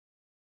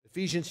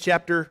Ephesians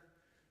chapter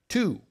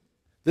 2.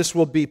 This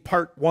will be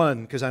part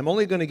 1 because I'm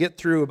only going to get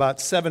through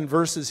about 7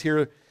 verses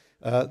here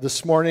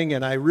this morning,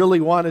 and I really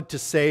wanted to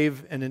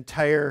save an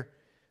entire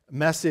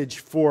message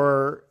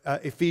for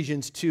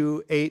Ephesians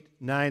 2, 8,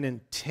 9, and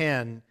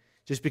 10,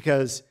 just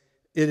because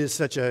it is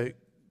such a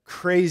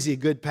crazy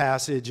good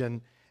passage,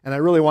 and I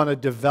really want to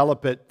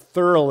develop it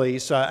thoroughly,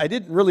 so I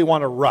didn't really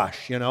want to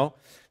rush, you know.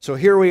 So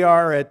here we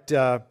are at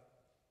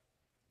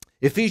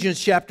Ephesians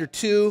chapter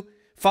 2.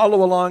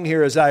 Follow along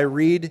here as I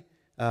read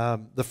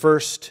the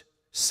first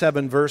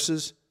 7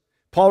 verses.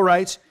 Paul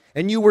writes,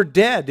 "And you were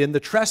dead in the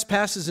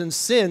trespasses and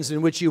sins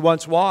in which you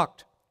once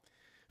walked,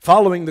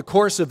 following the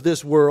course of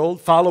this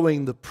world,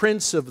 following the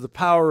prince of the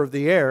power of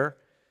the air,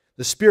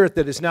 the spirit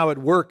that is now at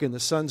work in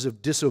the sons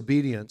of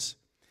disobedience,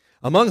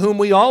 among whom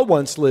we all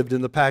once lived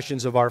in the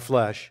passions of our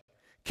flesh,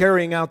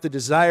 carrying out the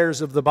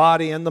desires of the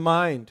body and the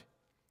mind,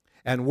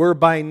 and were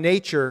by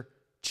nature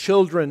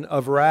children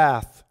of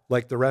wrath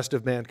like the rest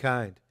of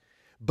mankind.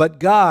 But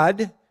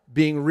God,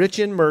 being rich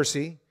in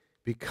mercy,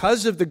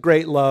 because of the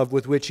great love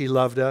with which He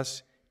loved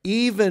us,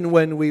 even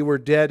when we were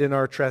dead in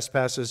our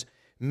trespasses,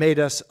 made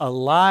us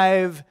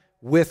alive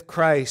with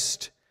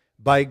Christ.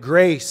 By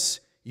grace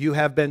you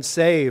have been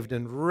saved,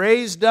 and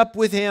raised up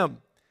with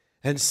Him,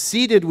 and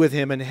seated with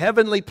Him in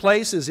heavenly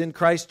places in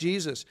Christ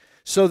Jesus,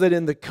 so that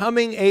in the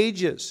coming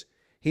ages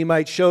He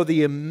might show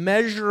the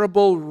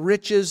immeasurable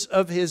riches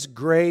of His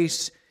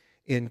grace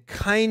in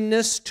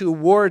kindness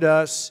toward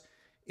us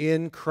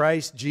in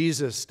Christ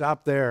Jesus."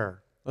 Stop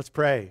there. Let's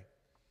pray.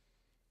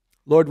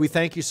 Lord, we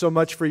thank You so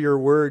much for Your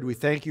word. We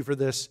thank You for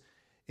this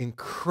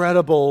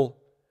incredible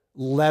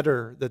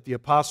letter that the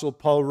Apostle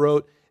Paul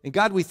wrote. And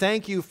God, we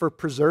thank You for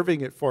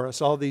preserving it for us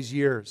all these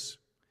years.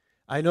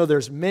 I know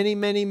there's many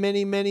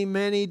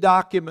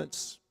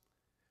documents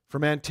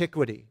from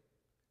antiquity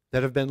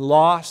that have been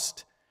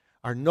lost,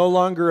 are no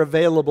longer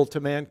available to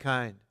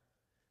mankind.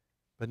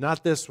 But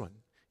not this one.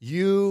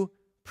 You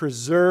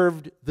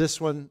preserved this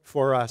one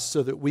for us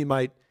so that we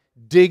might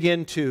dig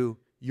into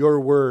Your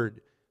word,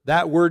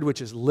 that word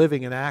which is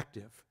living and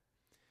active.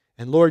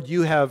 And Lord,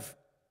 You have,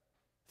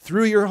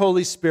 through Your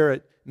Holy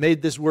Spirit,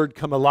 made this word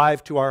come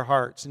alive to our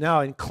hearts.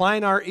 Now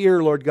incline our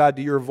ear, Lord God,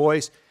 to Your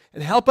voice,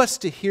 and help us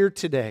to hear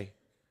today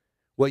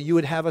what You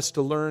would have us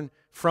to learn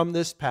from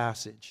this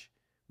passage.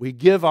 We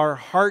give our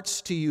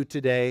hearts to You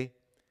today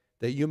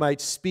that You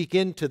might speak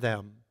into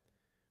them.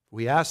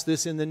 We ask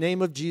this in the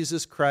name of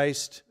Jesus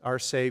Christ, our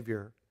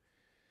Savior.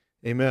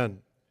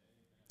 Amen.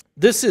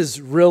 This is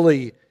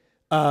really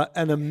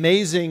an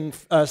amazing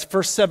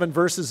first 7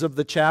 verses of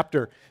the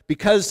chapter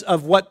because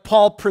of what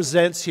Paul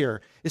presents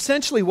here.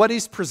 Essentially, what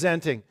he's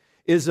presenting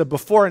is a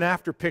before and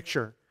after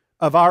picture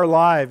of our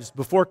lives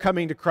before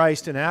coming to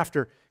Christ and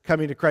after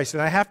coming to Christ.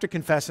 And I have to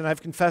confess, and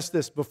I've confessed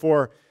this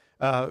before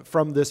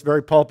from this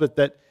very pulpit,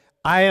 that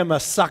I am a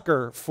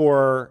sucker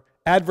for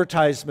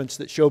advertisements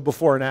that show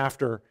before and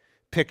after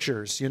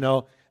pictures. You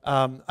know,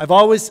 I've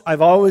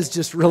always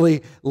just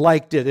really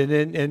liked it,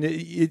 and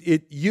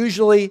it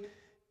usually,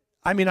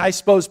 I mean, I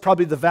suppose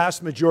probably the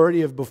vast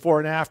majority of before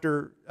and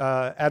after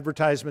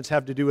advertisements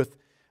have to do with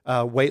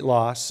weight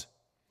loss.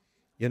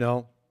 You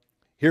know,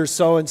 here's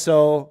so and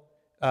so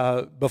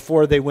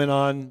before they went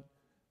on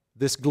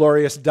this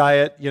glorious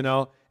diet. You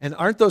know, and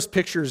aren't those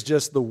pictures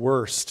just the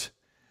worst?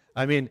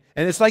 I mean,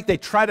 and it's like they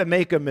try to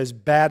make them as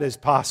bad as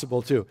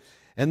possible too.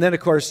 And then, of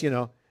course, you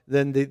know,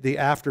 then the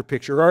after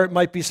picture. Or it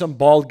might be some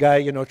bald guy,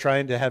 you know,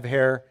 trying to have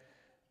hair.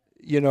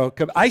 You know,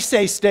 I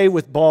say stay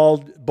with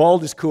bald.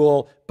 Bald is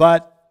cool.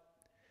 But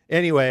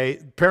anyway,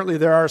 apparently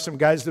there are some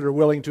guys that are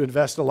willing to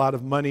invest a lot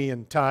of money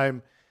and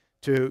time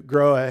to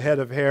grow a head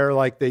of hair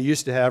like they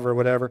used to have or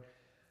whatever.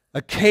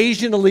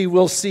 Occasionally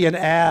we'll see an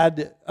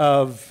ad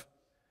of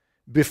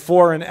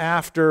before and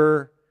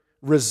after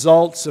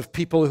results of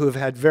people who have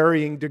had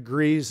varying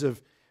degrees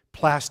of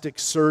plastic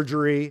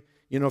surgery.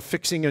 You know,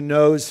 fixing a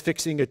nose,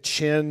 fixing a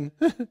chin,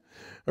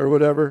 or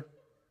whatever.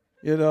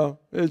 You know,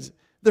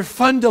 they're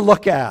fun to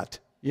look at,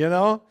 you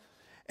know.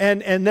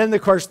 And then,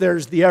 of course,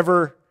 there's the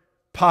ever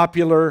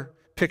popular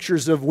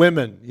pictures of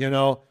women, you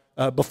know,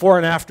 before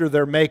and after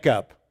their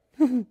makeup.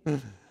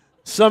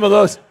 Some of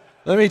those,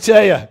 let me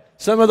tell you,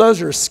 some of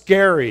those are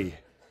scary,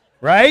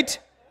 right?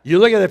 You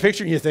look at the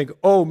picture and you think,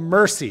 oh,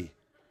 mercy,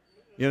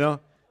 you know.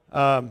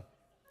 And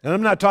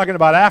I'm not talking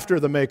about after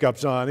the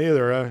makeup's on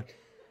either.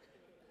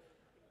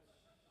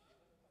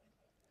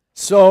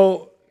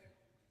 So,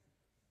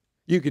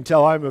 you can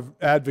tell I'm an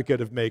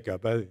advocate of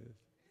makeup.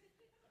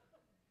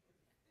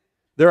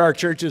 There are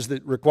churches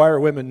that require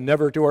women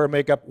never to wear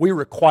makeup. We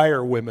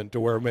require women to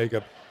wear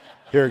makeup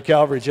here at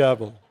Calvary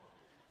Chapel.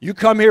 You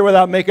come here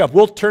without makeup,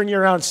 we'll turn you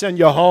around and send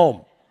you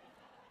home.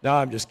 No,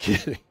 I'm just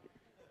kidding.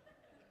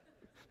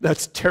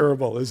 That's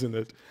terrible, isn't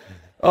it?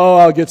 Oh,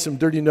 I'll get some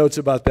dirty notes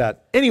about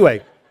that.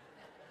 Anyway,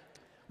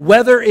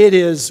 whether it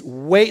is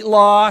weight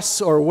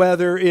loss or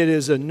whether it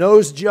is a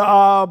nose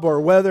job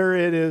or whether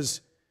it is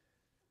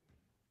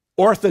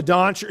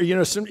orthodontia, you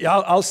know,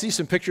 I'll see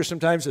some pictures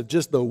sometimes of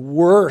just the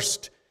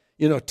worst,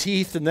 you know,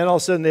 teeth, and then all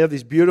of a sudden they have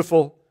these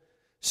beautiful,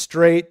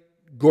 straight,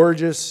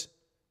 gorgeous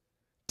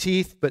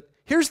teeth. But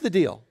here's the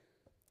deal.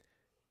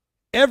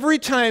 Every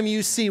time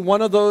you see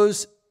one of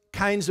those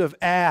kinds of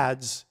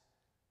ads,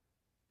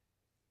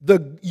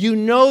 you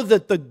know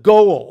that the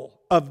goal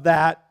of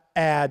that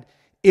ad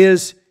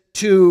is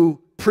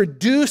to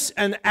produce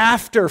an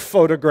after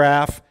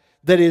photograph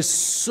that is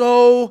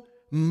so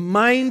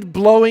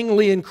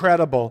mind-blowingly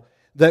incredible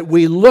that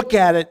we look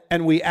at it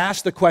and we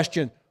ask the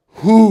question,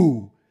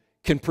 who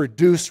can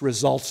produce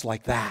results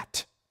like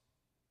that?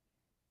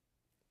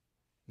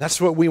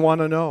 That's what we want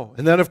to know.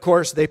 And then, of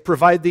course, they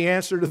provide the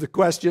answer to the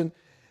question,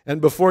 and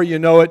before you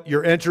know it,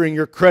 you're entering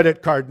your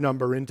credit card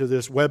number into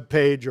this web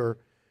page or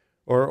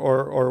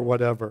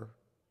whatever.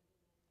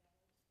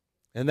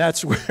 And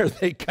that's where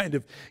they kind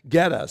of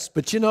get us.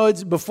 But you know,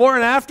 it's before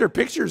and after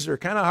pictures are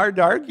kind of hard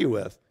to argue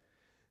with.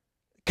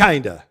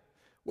 Kinda.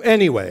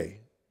 Anyway,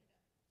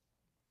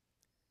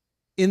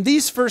 in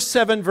these first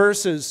 7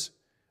 verses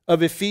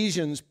of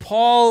Ephesians,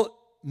 Paul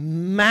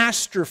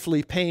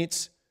masterfully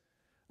paints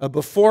a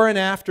before and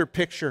after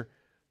picture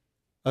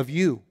of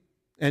you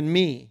and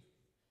me.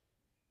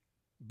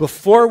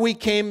 Before we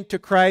came to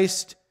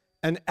Christ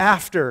and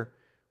after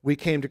we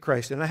came to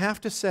Christ. And I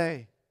have to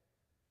say,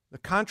 the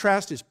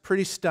contrast is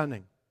pretty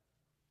stunning.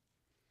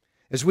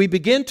 As we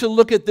begin to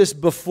look at this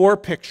before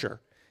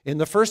picture, in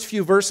the first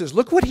few verses,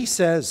 look what he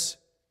says.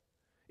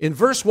 In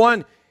verse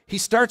 1, he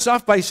starts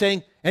off by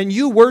saying, and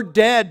you were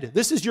dead.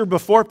 This is your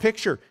before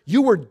picture.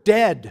 You were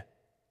dead.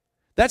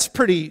 That's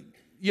pretty,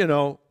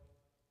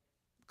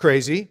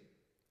 crazy.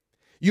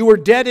 You were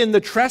dead in the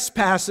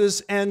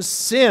trespasses and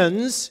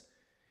sins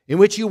in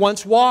which you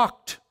once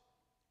walked,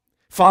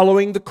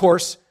 following the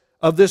course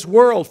of this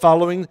world,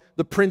 following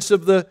the prince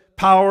of the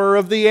power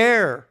of the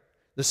air,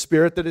 the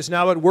spirit that is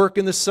now at work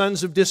in the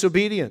sons of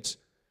disobedience,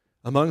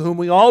 among whom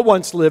we all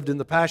once lived in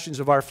the passions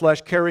of our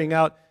flesh, carrying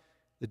out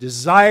the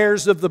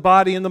desires of the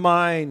body and the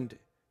mind,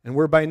 and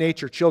were by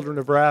nature children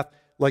of wrath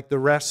like the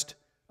rest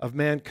of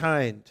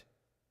mankind.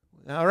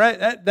 All right,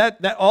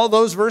 all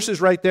those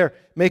verses right there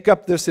make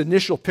up this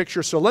initial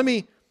picture. So let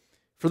me,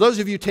 for those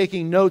of you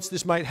taking notes,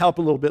 this might help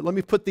a little bit. Let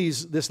me put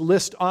this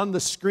list on the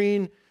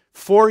screen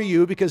for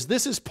you, because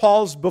this is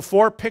Paul's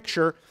before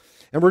picture,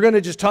 and we're going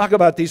to just talk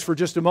about these for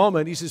just a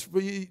moment. He says,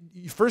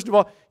 first of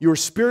all, you were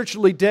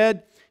spiritually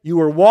dead. You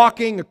were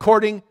walking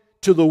according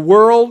to the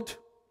world.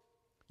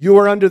 You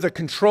were under the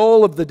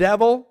control of the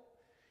devil.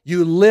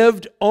 You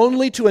lived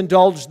only to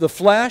indulge the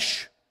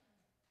flesh.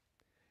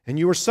 And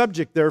you were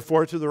subject,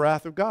 therefore, to the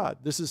wrath of God.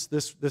 This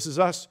is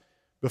us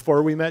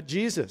before we met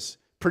Jesus.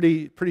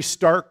 Pretty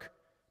stark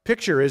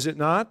picture, is it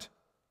not?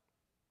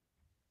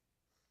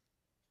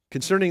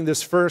 Concerning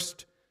this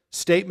first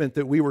statement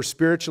that we were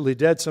spiritually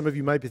dead, some of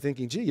you might be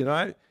thinking, gee,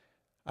 I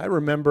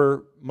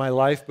remember my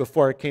life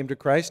before I came to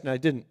Christ, and I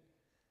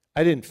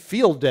didn't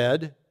feel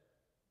dead.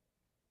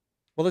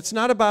 Well, it's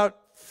not about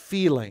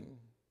feeling.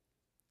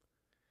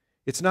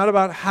 It's not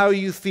about how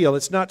you feel.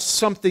 It's not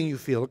something you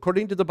feel.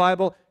 According to the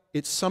Bible,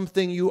 it's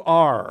something you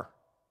are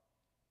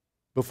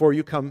before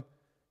you come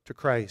to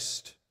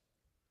Christ.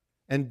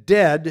 And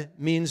dead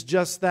means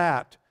just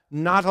that,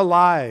 not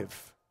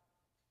alive.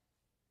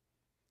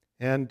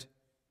 And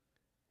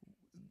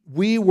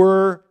we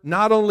were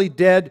not only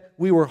dead,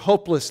 we were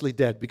hopelessly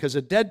dead, because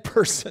a dead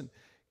person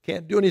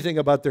can't do anything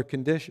about their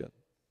condition.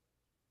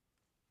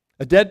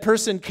 A dead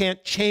person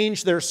can't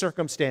change their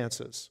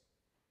circumstances.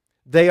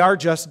 They are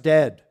just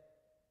dead.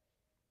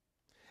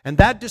 And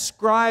that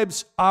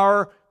describes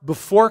our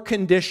before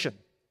condition.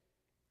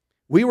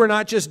 We were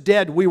not just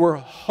dead, we were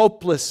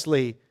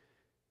hopelessly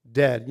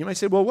dead. You might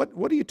say, well,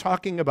 what are you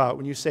talking about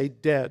when you say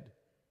dead?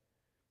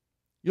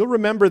 You'll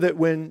remember that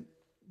when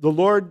the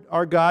Lord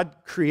our God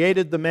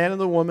created the man and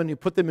the woman, He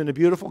put them in a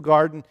beautiful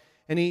garden,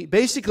 and He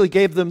basically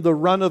gave them the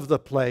run of the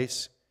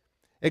place,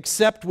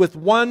 except with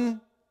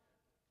one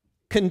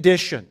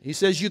condition. He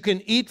says you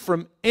can eat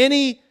from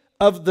any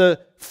of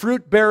the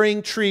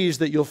fruit-bearing trees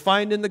that you'll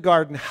find in the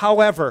garden.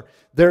 However,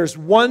 there's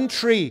one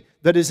tree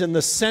that is in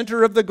the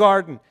center of the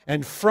garden,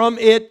 and from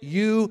it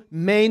you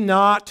may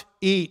not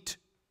eat.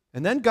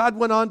 And then God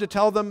went on to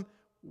tell them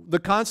the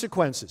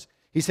consequences.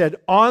 He said,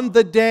 on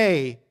the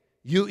day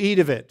you eat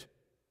of it,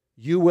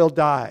 you will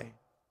die.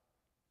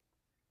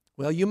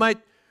 Well, you might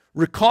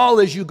recall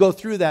as you go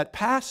through that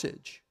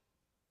passage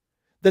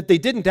that they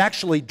didn't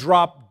actually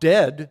drop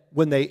dead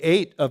when they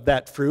ate of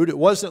that fruit. It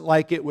wasn't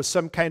like it was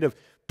some kind of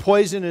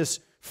poisonous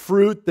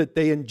fruit that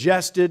they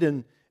ingested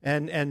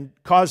and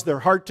caused their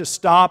heart to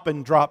stop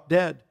and drop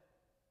dead.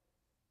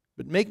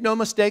 But make no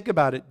mistake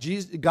about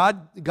it,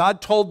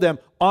 God told them,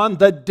 on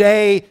the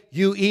day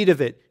you eat of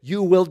it,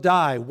 you will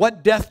die.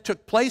 What death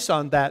took place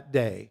on that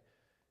day?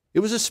 It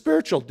was a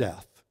spiritual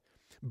death.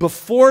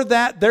 Before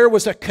that, there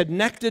was a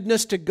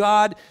connectedness to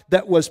God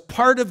that was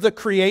part of the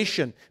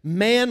creation.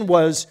 Man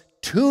was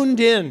tuned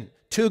in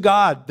to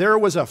God. There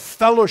was a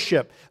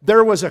fellowship.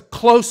 There was a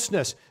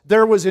closeness.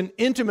 There was an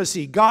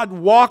intimacy. God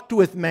walked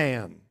with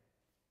man.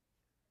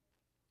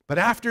 But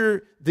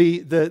after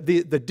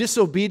the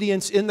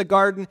disobedience in the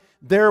garden,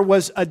 there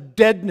was a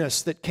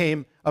deadness that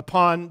came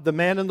upon the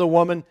man and the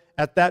woman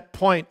at that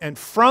point. And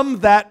from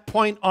that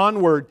point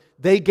onward,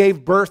 they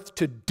gave birth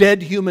to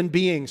dead human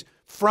beings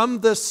from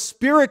the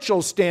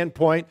spiritual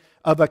standpoint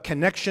of a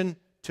connection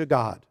to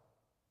God.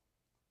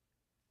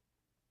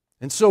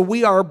 And so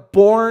we are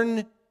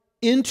born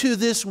into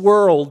this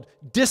world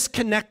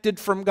disconnected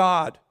from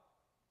God.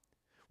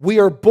 We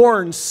are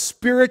born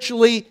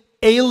spiritually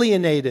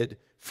alienated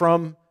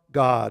from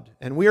God,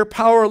 and we are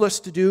powerless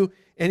to do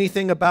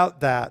anything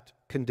about that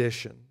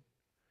condition.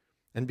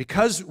 And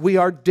because we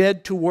are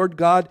dead toward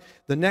God,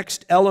 the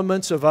next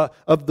elements of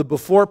the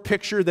before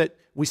picture that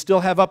we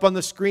still have up on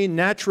the screen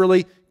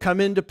naturally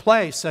come into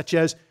play, such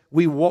as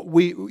we're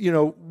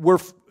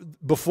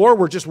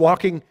just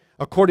walking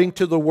according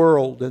to the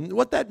world. And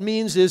what that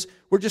means is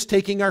we're just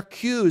taking our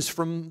cues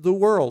from the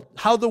world,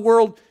 how the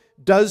world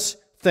does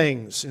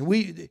things.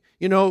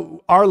 And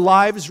our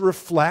lives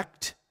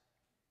reflect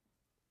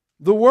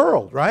the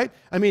world, right?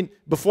 I mean,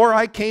 before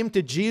I came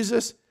to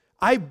Jesus,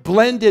 I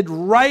blended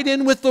right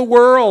in with the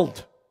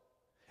world.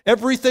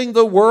 Everything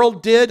the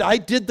world did, I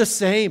did the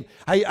same.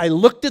 I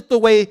looked at the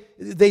way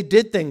they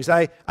did things.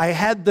 I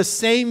had the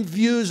same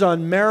views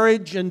on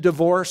marriage and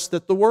divorce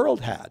that the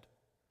world had.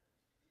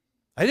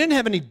 I didn't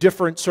have any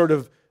different sort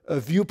of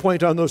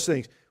viewpoint on those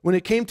things. When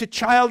it came to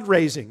child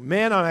raising,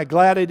 man, am I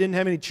glad I didn't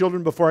have any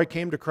children before I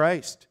came to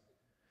Christ.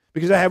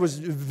 Because I was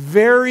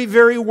very,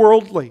 very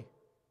worldly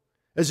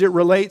as it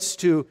relates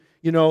to,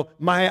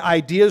 my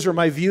ideas or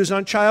my views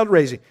on child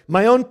raising.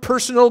 My own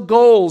personal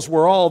goals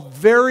were all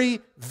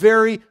very,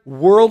 very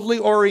worldly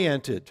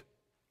oriented.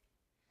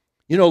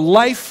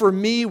 Life for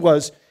me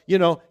was,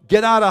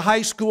 get out of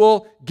high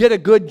school, get a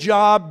good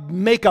job,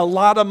 make a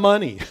lot of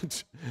money,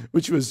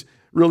 which was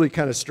really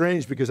kind of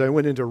strange because I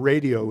went into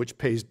radio, which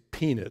pays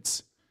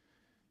peanuts,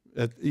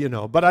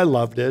 but I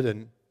loved it.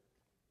 And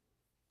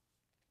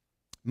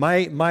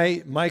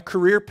my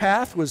career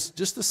path was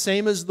just the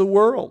same as the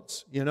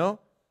world's,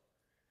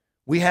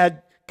 We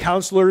had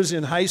counselors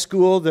in high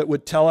school that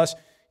would tell us,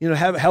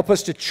 help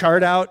us to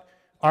chart out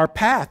our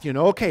path.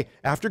 Okay,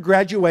 after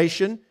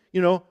graduation,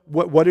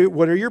 what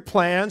are your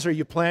plans? Are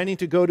you planning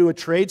to go to a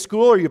trade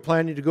school? Are you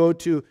planning to go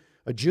to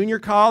a junior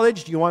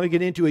college? Do you want to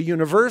get into a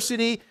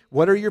university?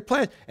 What are your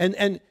plans?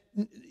 And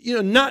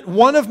not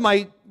one of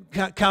my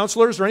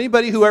counselors or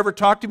anybody who ever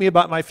talked to me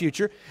about my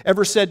future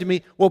ever said to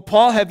me, well,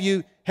 Paul, have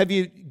you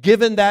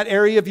given that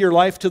area of your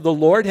life to the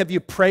Lord? Have you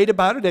prayed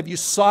about it? Have you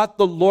sought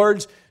the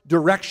Lord's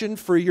direction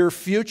for your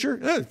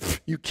future?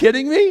 You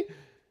kidding me?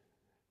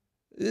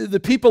 The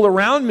people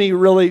around me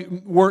really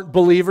weren't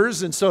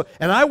believers, and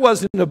I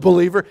wasn't a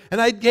believer,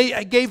 and I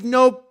gave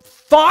no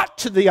thought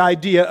to the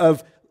idea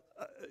of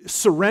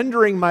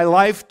surrendering my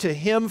life to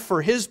Him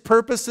for His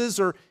purposes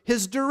or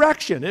His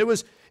direction. It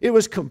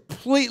was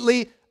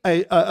completely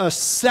a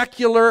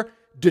secular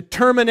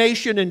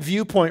determination and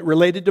viewpoint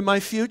related to my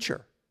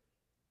future,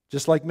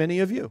 just like many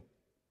of you.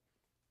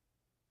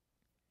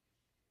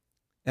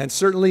 And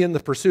certainly in the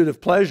pursuit of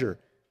pleasure,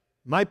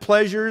 my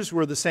pleasures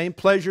were the same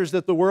pleasures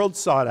that the world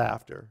sought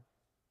after.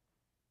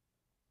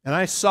 And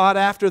I sought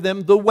after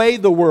them the way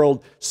the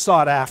world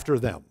sought after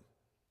them.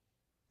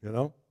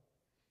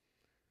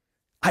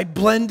 I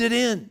blended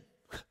in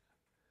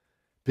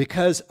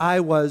because I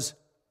was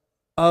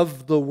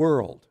of the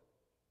world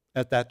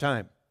at that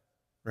time,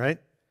 right?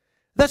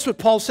 That's what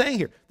Paul's saying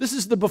here. This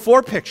is the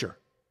before picture.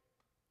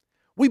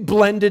 We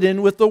blended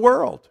in with the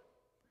world.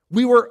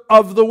 We were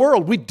of the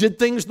world. We did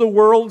things the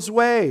world's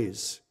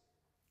ways.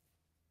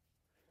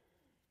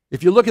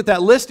 If you look at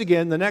that list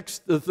again,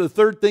 the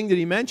third thing that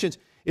he mentions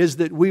is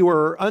that we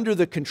were under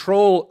the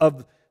control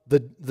of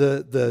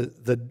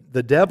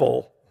the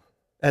devil.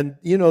 And,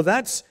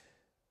 that's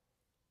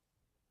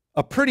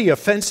a pretty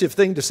offensive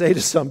thing to say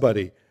to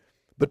somebody.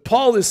 But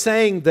Paul is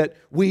saying that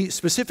we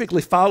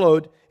specifically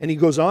followed, and he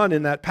goes on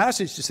in that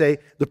passage to say,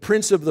 the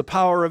prince of the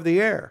power of the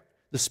air,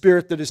 the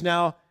spirit that is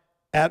now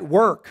at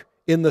work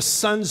in the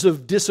sons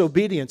of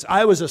disobedience.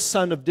 I was a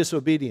son of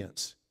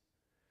disobedience.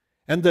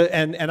 And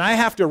I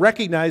have to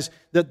recognize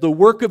that the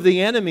work of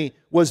the enemy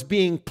was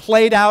being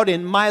played out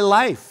in my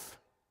life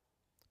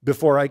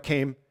before I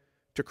came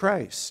to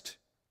Christ.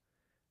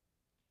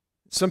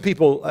 Some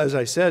people, as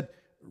I said,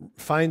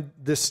 find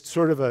this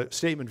sort of a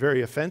statement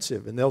very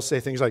offensive, and they'll say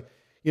things like,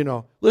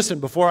 listen,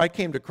 before I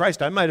came to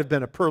Christ, I might have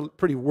been a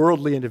pretty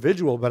worldly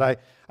individual, but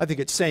I think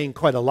it's saying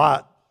quite a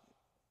lot.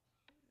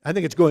 I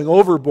think it's going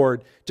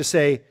overboard to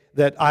say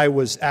that I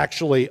was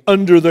actually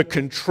under the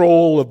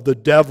control of the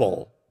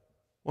devil.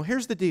 Well,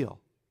 here's the deal.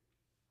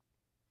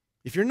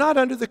 If you're not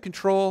under the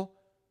control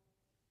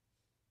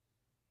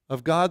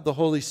of God the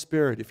Holy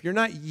Spirit, if you're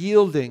not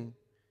yielding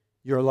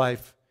your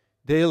life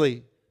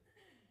daily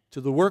to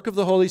the work of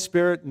the Holy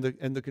Spirit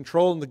and the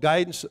control and the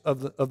guidance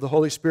of the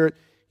Holy Spirit,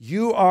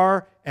 you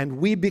are and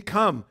we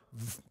become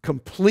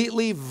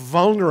completely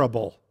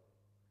vulnerable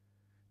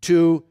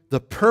to the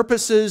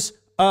purposes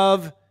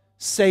of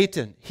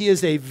Satan. He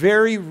is a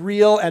very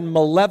real and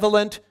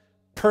malevolent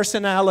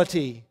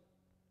personality.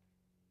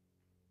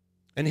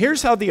 And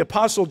here's how the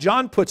Apostle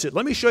John puts it.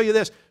 Let me show you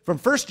this. From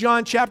 1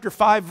 John chapter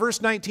 5,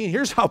 verse 19,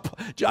 here's how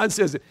John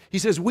says it. He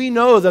says, we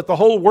know that the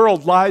whole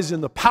world lies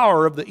in the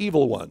power of the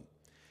evil one.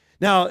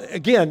 Now,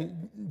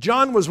 again,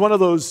 John was one of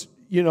those,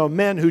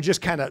 men who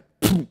just kind of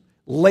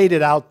laid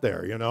it out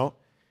there,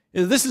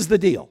 This is the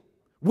deal.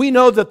 We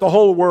know that the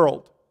whole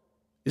world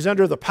is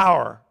under the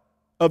power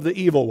of the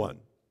evil one.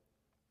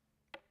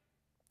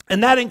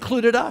 And that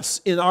included us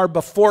in our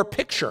before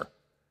picture,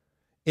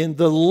 in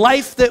the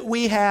life that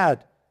we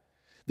had.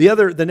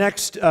 The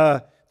next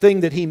thing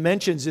that he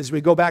mentions as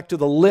we go back to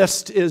the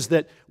list is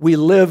that we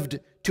lived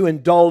to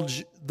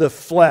indulge the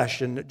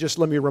flesh. And just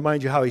let me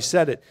remind you how he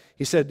said it.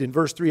 He said in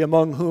verse 3,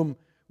 among whom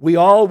we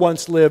all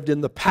once lived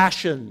in the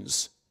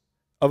passions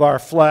of our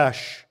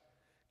flesh,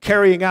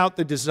 carrying out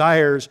the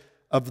desires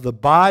of the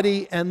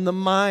body and the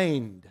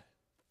mind.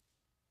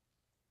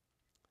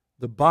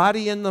 The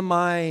body and the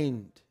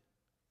mind.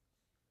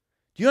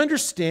 Do you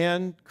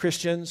understand,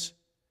 Christians,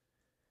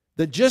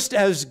 that just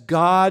as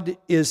God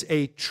is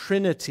a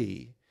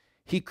Trinity,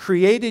 He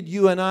created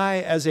you and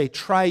I as a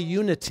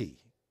triunity.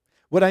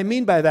 What I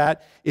mean by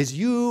that is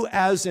you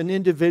as an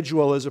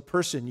individual, as a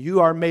person,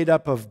 you are made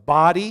up of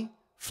body,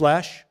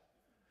 flesh,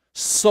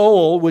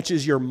 soul, which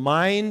is your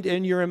mind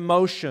and your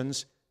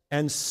emotions,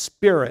 and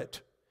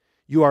spirit.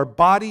 You are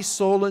body,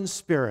 soul, and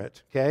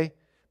spirit, okay?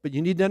 But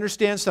you need to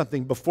understand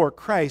something. Before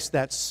Christ,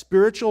 that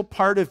spiritual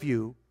part of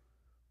you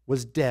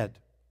was dead.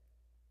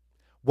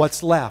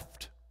 What's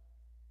left?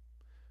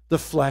 The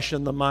flesh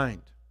and the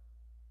mind.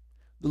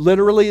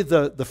 Literally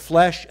the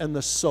flesh and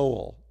the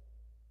soul.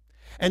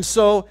 And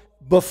so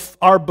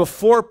our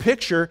before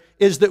picture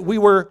is that we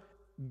were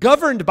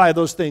governed by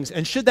those things.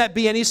 And should that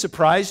be any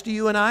surprise to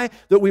you and I,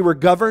 that we were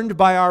governed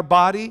by our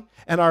body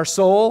and our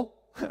soul,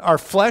 our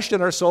flesh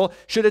and our soul?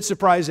 Should it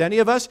surprise any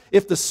of us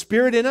if the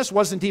Spirit in us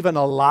wasn't even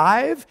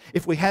alive,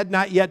 if we had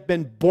not yet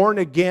been born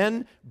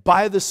again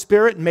by the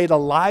Spirit and made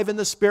alive in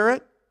the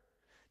Spirit?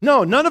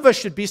 No, none of us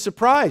should be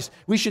surprised.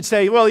 We should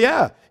say, well,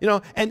 yeah,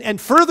 and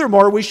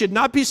furthermore, we should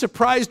not be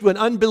surprised when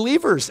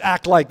unbelievers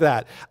act like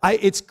that.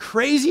 It's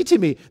crazy to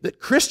me that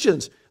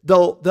Christians,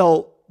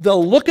 they'll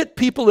look at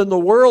people in the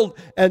world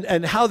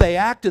and how they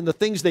act and the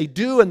things they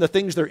do and the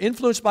things they're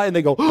influenced by, and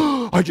they go,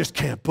 oh, I just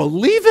can't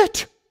believe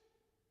it.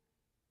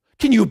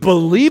 Can you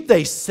believe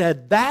they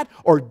said that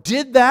or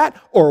did that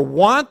or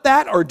want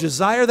that or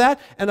desire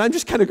that? And I'm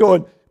just kind of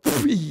going,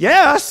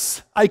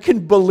 yes, I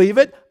can believe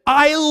it.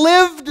 I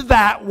lived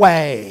that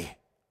way.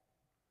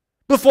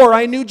 Before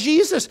I knew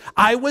Jesus,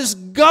 I was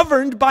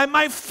governed by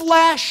my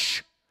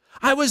flesh.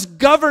 I was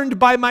governed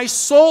by my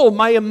soul.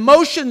 My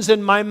emotions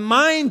and my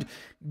mind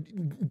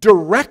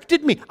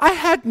directed me. I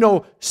had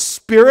no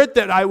Spirit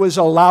that I was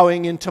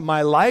allowing into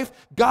my life.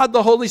 God,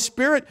 the Holy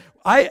Spirit,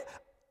 it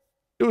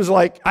was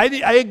like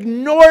I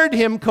ignored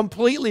Him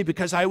completely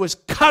because I was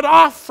cut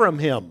off from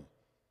Him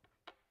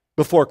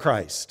before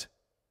Christ.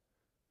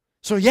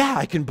 So yeah,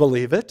 I can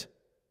believe it.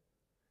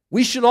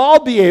 We should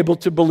all be able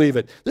to believe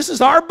it. This is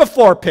our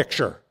before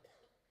picture,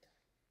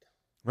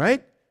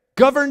 right?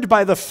 Governed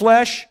by the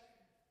flesh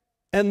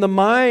and the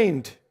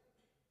mind.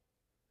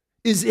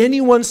 Is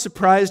anyone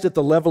surprised at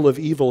the level of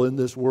evil in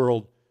this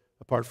world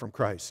apart from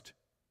Christ?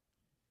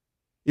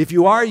 If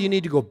you are, you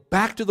need to go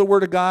back to the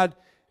Word of God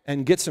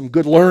and get some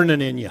good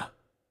learning in you.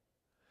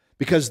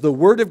 Because the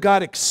Word of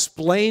God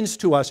explains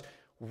to us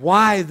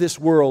why this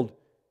world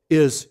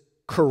is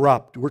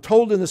corrupt. We're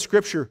told in the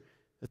Scripture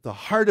that the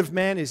heart of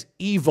man is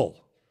evil,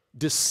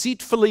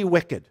 deceitfully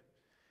wicked,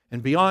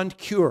 and beyond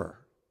cure.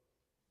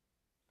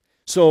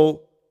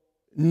 So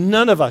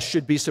none of us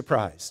should be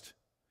surprised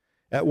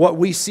at what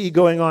we see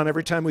going on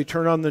every time we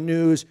turn on the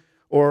news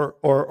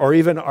or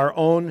even our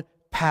own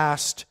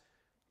past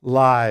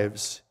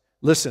lives.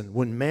 Listen,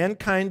 when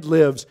mankind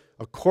lives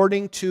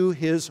according to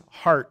his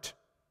heart,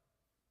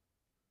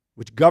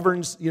 which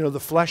governs, the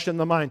flesh and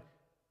the mind,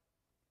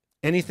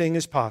 anything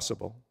is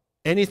possible.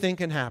 Anything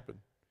can happen.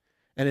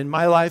 And in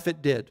my life,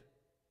 it did.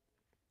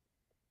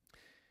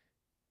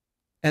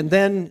 And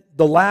then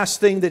the last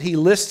thing that he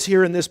lists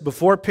here in this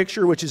before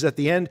picture, which is at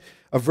the end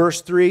of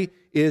verse 3,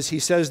 is he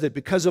says that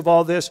because of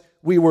all this,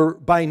 we were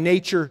by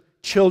nature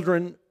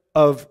children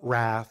of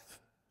wrath.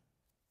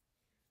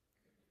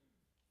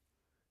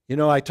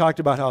 I talked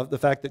about how the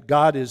fact that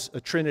God is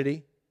a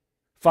Trinity,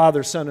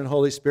 Father, Son, and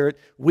Holy Spirit.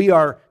 We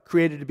are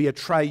created to be a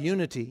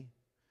triunity,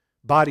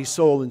 body,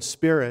 soul, and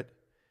spirit.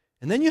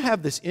 And then you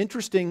have this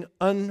interesting,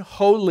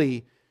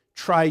 unholy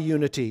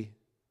triunity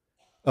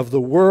of the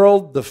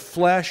world, the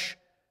flesh,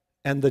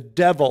 and the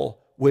devil,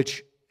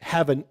 which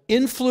have an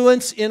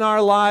influence in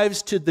our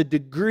lives to the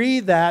degree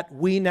that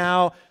we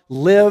now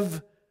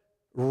live,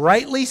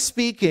 rightly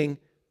speaking,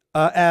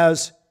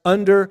 as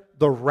under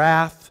the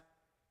wrath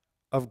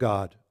of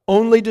God,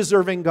 only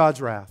deserving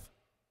God's wrath.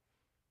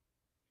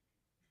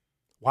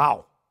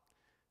 Wow,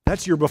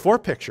 that's your before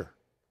picture.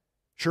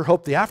 Sure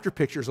hope the after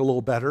picture is a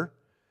little better,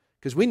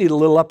 because we need a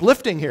little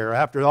uplifting here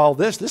after all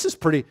this. This is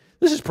pretty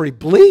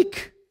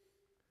bleak.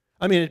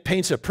 I mean, it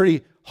paints a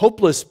pretty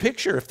hopeless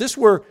picture. If this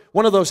were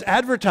one of those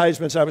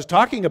advertisements I was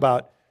talking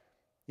about,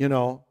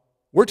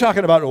 we're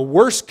talking about a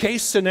worst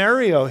case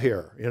scenario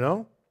here, you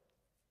know.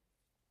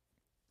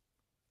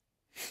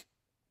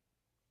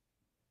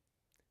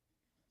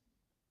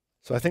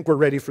 So I think we're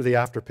ready for the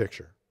after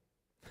picture.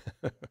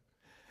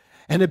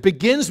 And it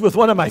begins with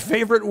one of my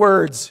favorite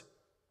words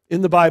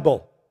in the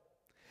Bible.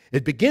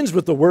 It begins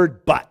with the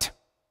word but.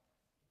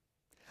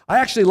 I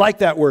actually like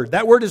that word.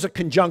 That word is a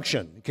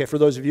conjunction. Okay, for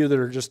those of you that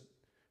are just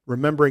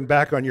remembering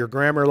back on your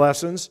grammar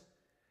lessons.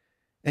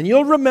 And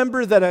you'll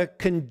remember that a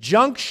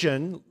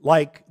conjunction,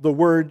 like the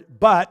word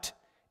but,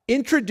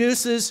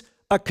 introduces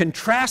a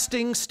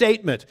contrasting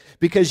statement.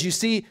 Because you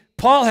see,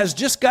 Paul has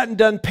just gotten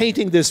done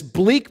painting this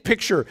bleak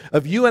picture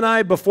of you and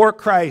I before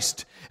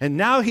Christ. And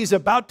now he's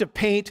about to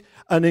paint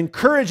an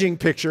encouraging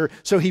picture.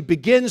 So he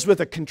begins with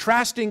a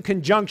contrasting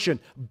conjunction,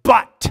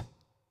 but.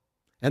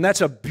 And that's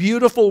a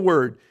beautiful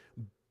word,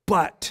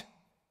 but.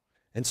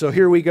 And so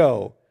here we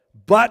go.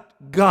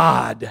 But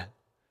God.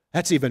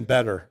 That's even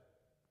better.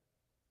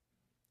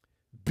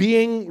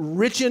 Being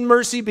rich in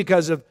mercy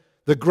because of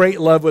the great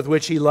love with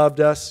which he loved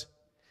us,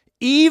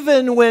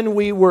 even when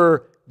we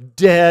were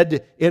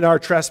dead in our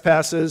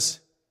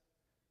trespasses,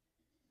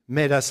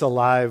 made us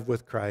alive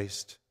with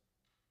Christ.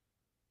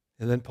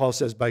 And then Paul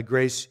says, by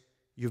grace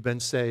you've been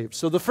saved.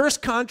 So the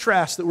first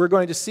contrast that we're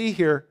going to see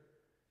here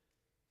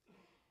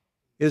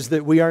is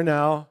that we are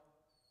now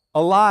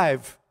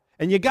alive.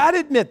 And you got to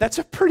admit, that's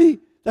a pretty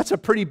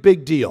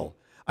big deal.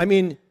 I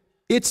mean,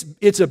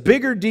 it's a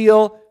bigger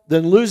deal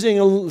than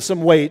losing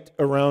some weight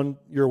around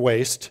your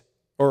waist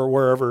or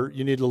wherever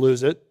you need to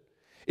lose it.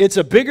 It's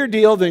a bigger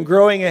deal than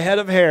growing a head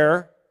of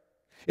hair.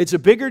 It's a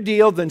bigger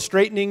deal than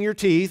straightening your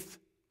teeth.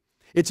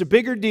 It's a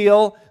bigger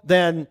deal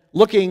than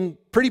looking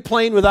pretty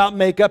plain without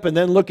makeup and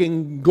then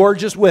looking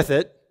gorgeous with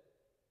it.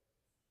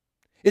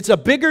 It's a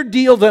bigger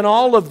deal than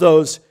all of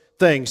those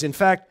things. In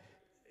fact,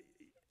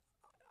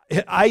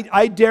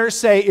 I dare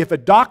say if a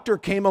doctor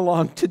came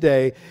along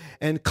today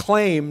and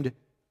claimed,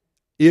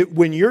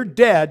 when you're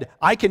dead,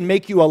 I can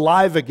make you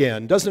alive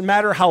again. Doesn't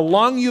matter how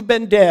long you've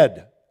been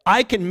dead,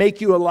 I can make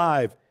you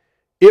alive.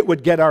 It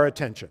would get our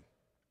attention.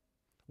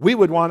 We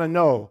would want to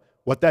know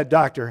what that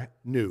doctor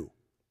knew.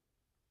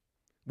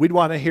 We'd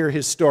want to hear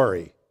his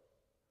story.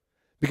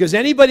 Because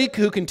anybody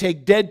who can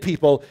take dead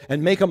people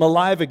and make them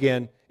alive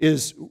again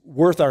is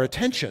worth our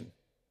attention.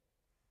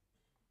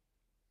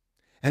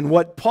 And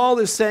what Paul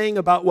is saying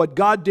about what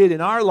God did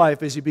in our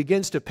life as he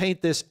begins to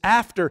paint this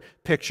after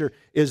picture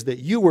is that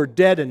you were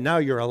dead and now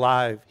you're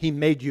alive. He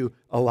made you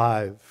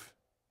alive.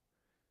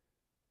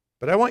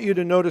 But I want you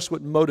to notice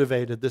what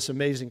motivated this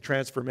amazing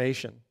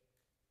transformation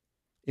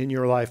in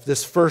your life,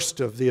 this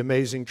first of the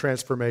amazing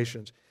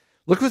transformations.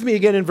 Look with me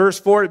again in verse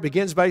 4. It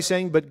begins by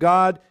saying, but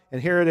God,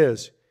 and here it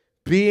is,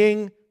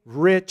 being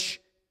rich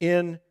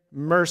in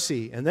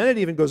mercy. And then it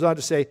even goes on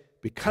to say,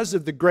 because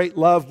of the great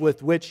love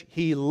with which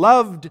he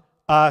loved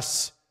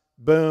us,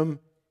 boom,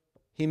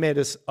 he made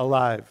us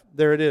alive.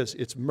 There it is.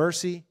 It's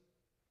mercy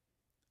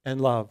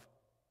and love.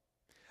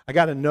 I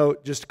got a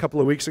note just a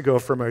couple of weeks ago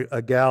from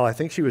a gal, I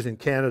think she was in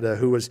Canada,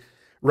 who was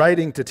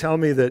writing to tell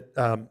me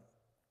that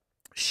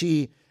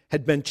she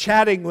had been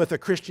chatting with a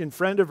Christian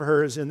friend of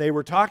hers, and they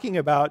were talking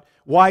about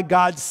why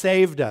God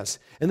saved us.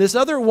 And this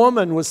other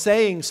woman was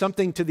saying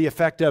something to the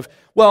effect of,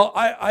 well,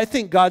 I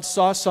think God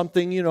saw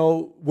something,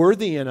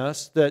 worthy in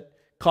us that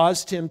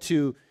caused him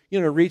to,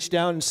 reach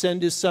down and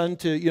send his son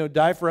to,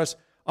 die for us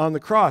on the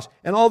cross.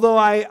 And although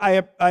I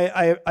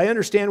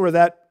understand where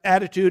that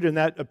attitude and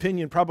that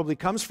opinion probably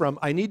comes from,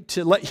 I need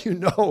to let you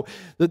know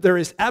that there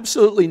is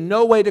absolutely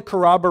no way to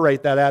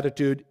corroborate that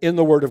attitude in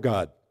the Word of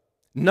God.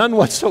 None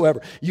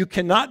whatsoever. You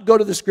cannot go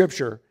to the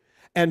Scripture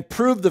and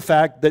prove the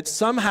fact that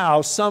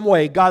somehow, some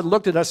way, God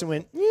looked at us and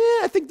went, yeah,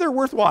 I think they're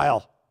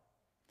worthwhile.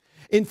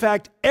 In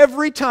fact,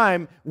 every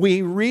time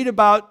we read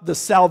about the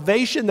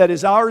salvation that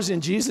is ours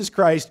in Jesus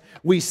Christ,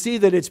 we see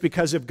that it's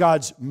because of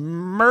God's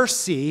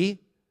mercy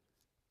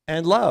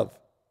and love.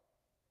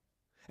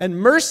 And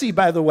mercy,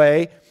 by the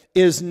way,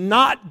 is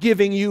not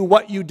giving you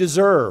what you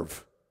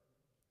deserve,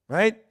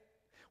 right?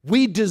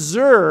 We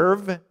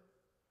deserve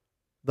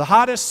the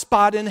hottest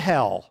spot in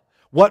hell.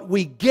 What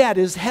we get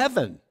is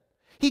heaven.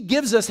 He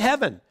gives us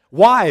heaven.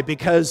 Why?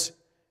 Because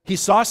he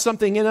saw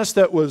something in us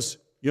that was,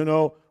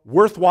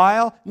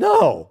 worthwhile?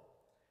 No.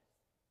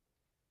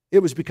 It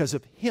was because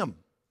of him.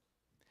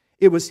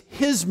 It was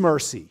his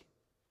mercy.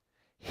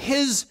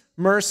 His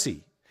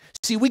mercy.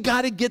 See, we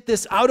got to get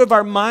this out of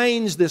our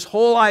minds, this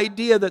whole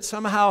idea that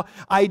somehow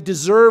I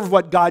deserve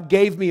what God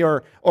gave me,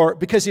 or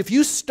because if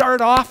you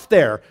start off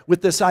there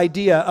with this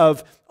idea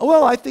of,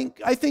 well, I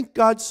think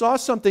God saw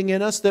something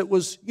in us that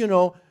was,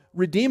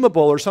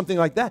 redeemable or something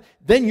like that,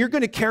 then you're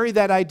going to carry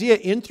that idea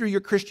in through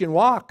your Christian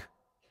walk.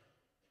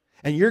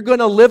 And you're going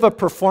to live a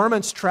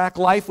performance track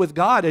life with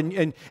God.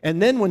 And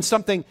then when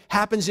something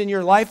happens in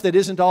your life that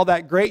isn't all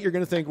that great, you're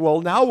going to think,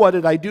 well, now what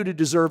did I do to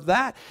deserve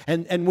that?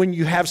 And when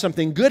you have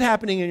something good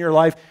happening in your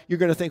life, you're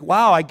going to think,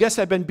 wow, I guess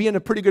I've been being a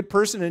pretty good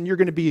person. And you're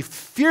going to be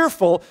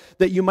fearful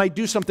that you might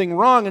do something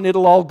wrong and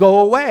it'll all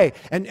go away.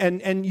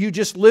 And you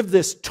just live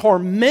this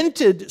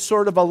tormented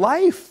sort of a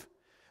life.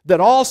 that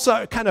all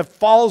kind of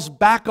falls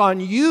back on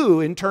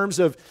you in terms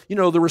of,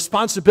 the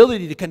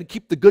responsibility to kind of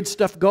keep the good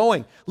stuff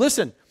going.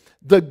 Listen,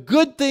 the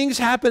good things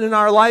happen in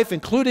our life,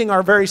 including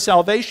our very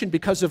salvation,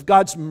 because of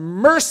God's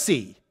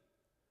mercy,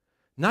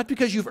 not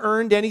because you've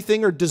earned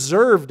anything or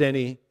deserved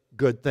any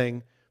good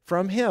thing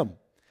from Him.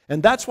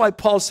 And that's why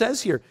Paul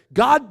says here,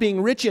 God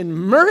being rich in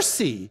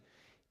mercy,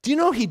 do you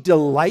know He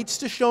delights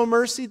to show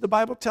mercy, the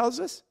Bible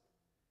tells us?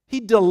 He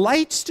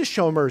delights to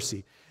show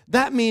mercy.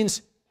 That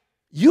means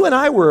you and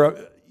I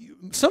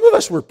some of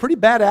us were pretty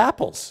bad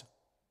apples.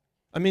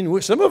 I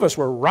mean, some of us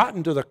were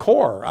rotten to the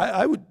core.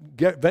 I would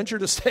venture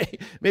to say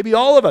maybe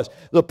all of us.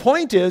 The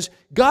point is,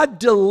 God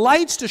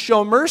delights to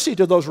show mercy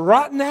to those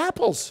rotten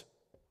apples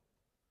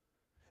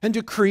and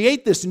to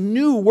create this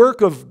new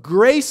work of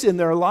grace in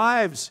their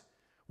lives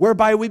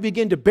whereby we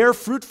begin to bear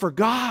fruit for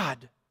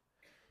God,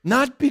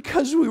 not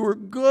because we were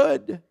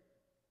good.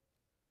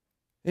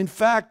 In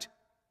fact,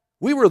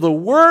 we were the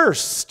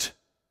worst.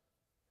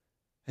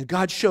 And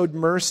God showed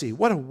mercy.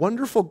 What a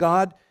wonderful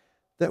God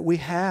that we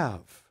have.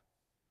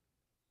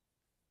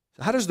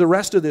 So how does the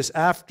rest of this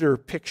after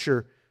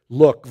picture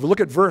look?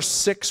 Look at verse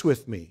 6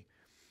 with me.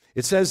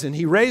 It says, and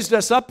He raised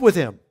us up with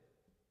Him,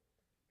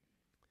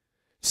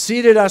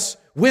 seated us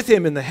with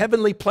Him in the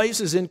heavenly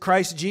places in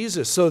Christ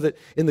Jesus, so that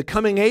in the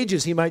coming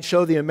ages He might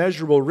show the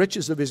immeasurable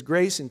riches of His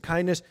grace and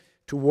kindness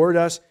toward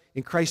us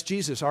in Christ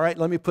Jesus. All right,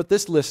 let me put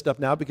this list up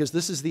now, because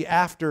this is the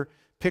after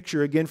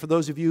picture. Again, for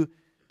those of you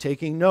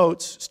taking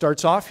notes,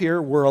 starts off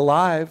here, we're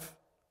alive.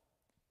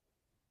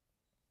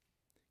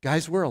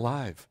 Guys, we're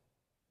alive.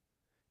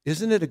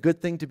 Isn't it a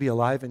good thing to be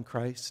alive in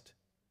Christ?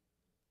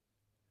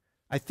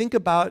 I think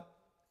about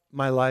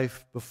my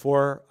life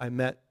before I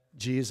met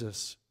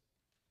Jesus.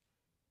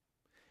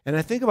 And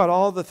I think about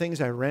all the things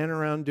I ran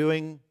around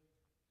doing,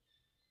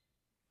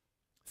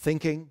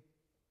 thinking.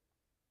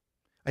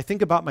 I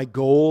think about my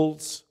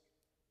goals,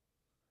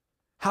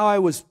 how I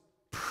was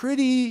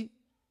pretty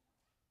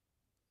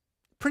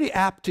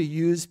apt to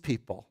use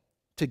people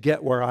to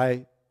get where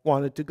I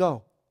wanted to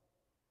go.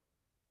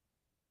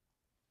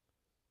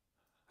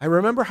 I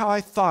remember how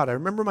I thought. I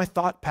remember my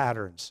thought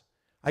patterns.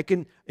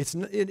 It's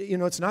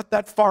not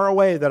that far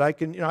away that I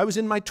can, I was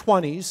in my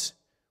 20s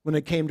when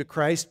I came to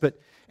Christ,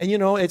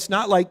 it's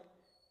not like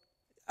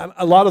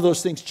a lot of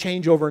those things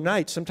change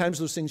overnight. Sometimes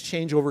those things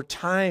change over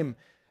time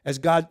as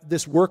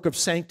this work of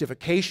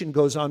sanctification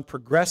goes on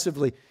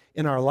progressively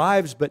in our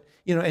lives. But,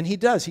 and He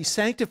does. He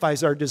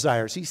sanctifies our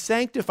desires. He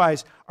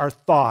sanctifies our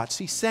thoughts.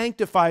 He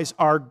sanctifies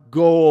our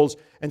goals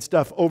and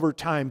stuff over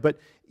time. But,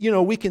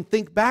 we can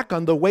think back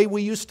on the way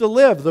we used to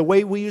live, the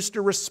way we used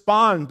to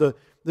respond,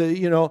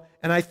 and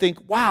I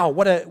think, wow,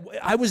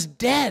 I was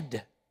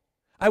dead.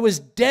 I was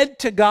dead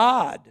to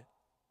God.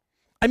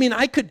 I mean,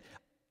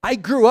 I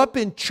grew up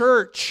in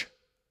church.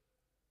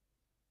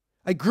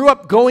 I grew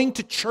up going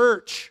to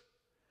church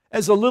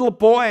as a little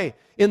boy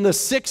in the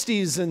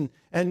 60s,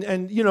 I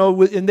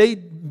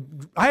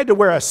had to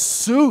wear a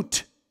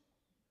suit.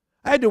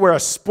 I had to wear a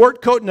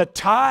sport coat and a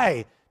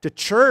tie to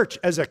church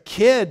as a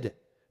kid.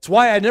 It's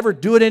why I never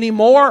do it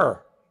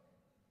anymore.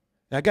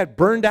 I got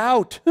burned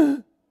out.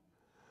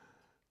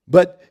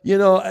 But,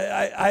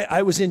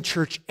 I was in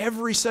church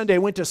every Sunday. I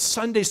went to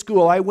Sunday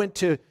school. I went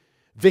to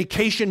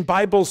vacation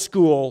Bible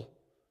school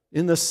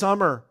in the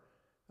summer.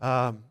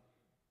 I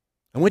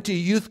went to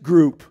youth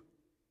group.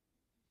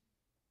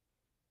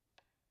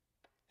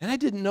 And I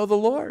didn't know the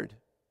Lord.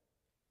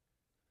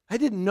 I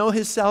didn't know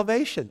His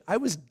salvation. I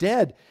was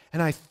dead,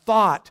 and I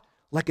thought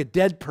like a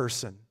dead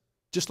person,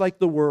 just like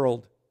the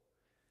world.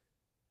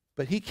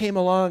 But He came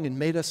along and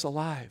made us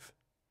alive.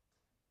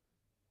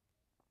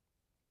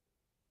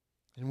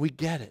 And we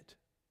get it.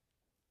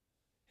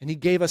 And He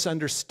gave us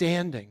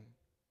understanding.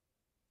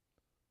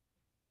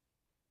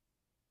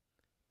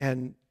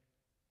 And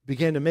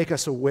began to make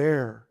us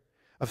aware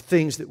of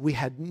things that we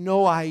had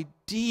no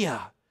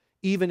idea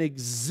even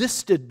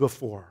existed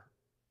before.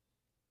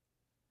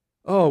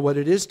 Oh, what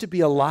it is to be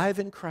alive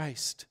in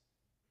Christ.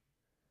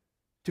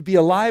 To be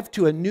alive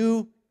to a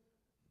new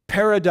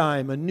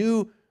paradigm, a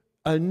new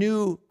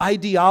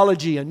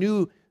ideology, a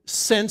new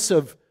sense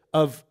of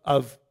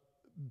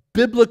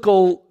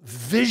biblical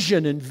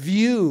vision and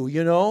view,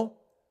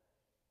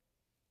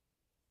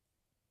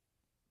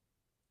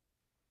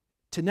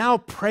 To now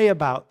pray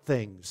about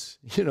things,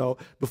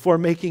 before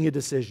making a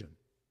decision.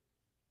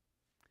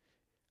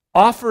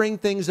 Offering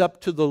things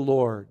up to the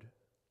Lord.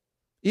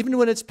 Even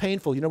when it's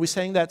painful. We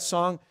sang that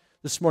song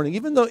this morning.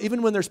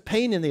 Even when there's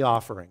pain in the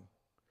offering.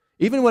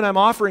 Even when I'm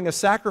offering a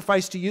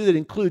sacrifice to you that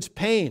includes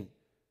pain.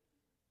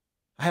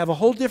 I have a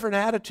whole different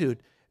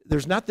attitude.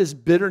 There's not this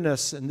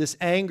bitterness and this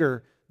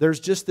anger. There's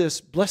just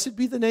this, blessed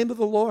be the name of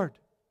the Lord.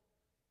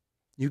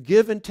 You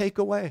give and take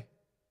away.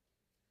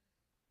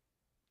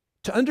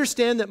 To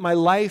understand that my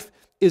life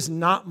is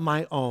not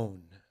my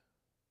own.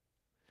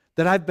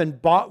 That I've been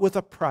bought with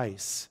a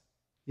price.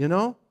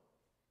 That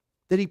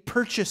He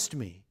purchased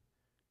me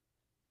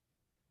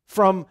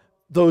from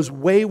those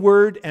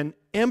wayward and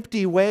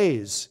empty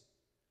ways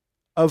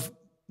of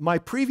my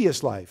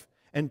previous life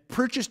and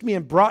purchased me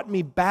and brought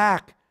me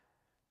back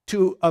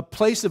to a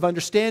place of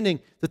understanding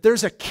that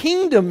there's a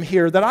kingdom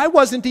here that I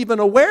wasn't even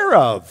aware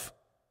of.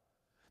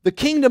 The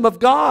kingdom of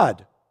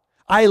God.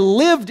 I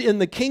lived in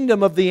the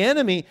kingdom of the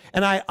enemy,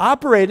 and I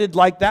operated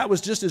like that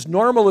was just as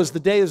normal as the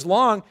day is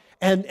long,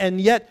 and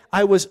yet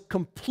I was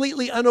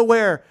completely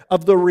unaware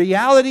of the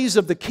realities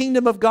of the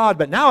kingdom of God,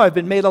 but now I've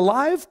been made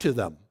alive to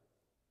them.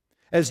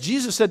 As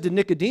Jesus said to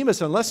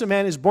Nicodemus, unless a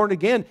man is born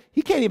again,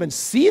 he can't even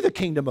see the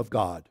kingdom of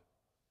God.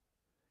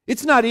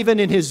 It's not even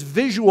in his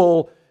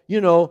visual,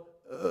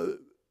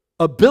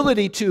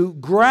 ability to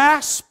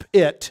grasp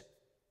it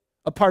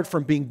apart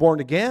from being born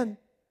again.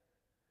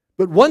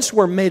 But once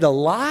we're made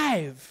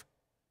alive,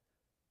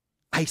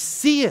 I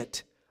see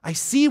it. I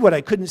see what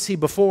I couldn't see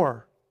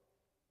before.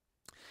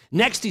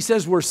 Next, he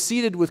says we're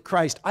seated with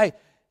Christ.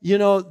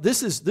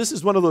 This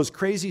is one of those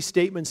crazy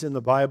statements in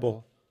the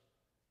Bible,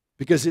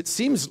 because it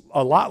seems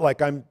a lot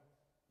like I'm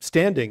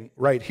standing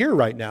right here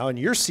right now and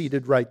you're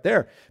seated right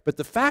there. But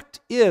the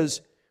fact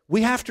is,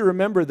 we have to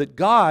remember that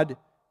God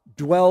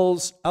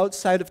dwells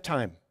outside of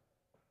time.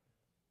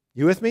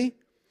 You with me?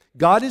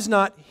 God is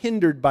not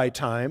hindered by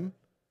time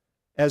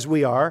as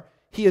we are.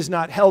 He is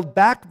not held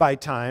back by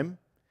time.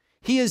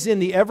 He is in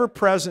the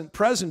ever-present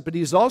present, but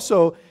He's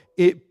also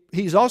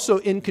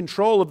in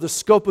control of the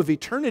scope of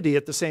eternity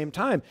at the same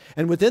time.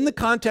 And within the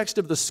context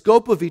of the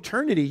scope of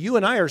eternity, you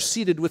and I are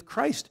seated with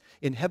Christ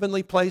in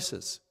heavenly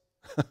places.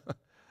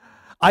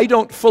 I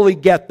don't fully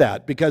get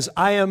that, because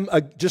I am,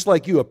 just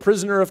like you, a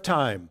prisoner of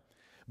time.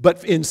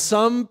 But in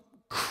some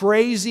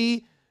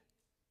crazy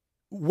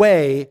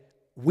way,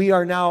 we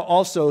are now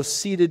also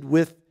seated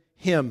with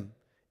Him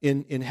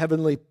in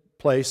heavenly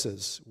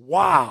places.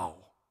 Wow!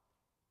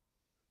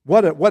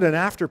 What an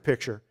after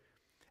picture.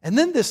 And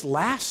then this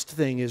last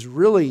thing is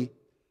really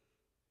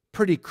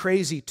pretty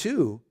crazy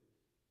too.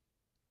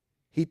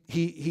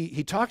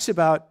 He talks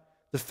about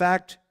the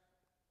fact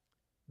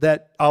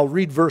that, I'll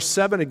read verse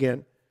 7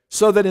 again,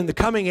 so that in the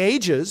coming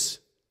ages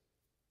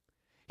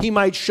He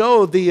might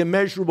show the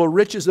immeasurable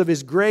riches of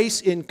His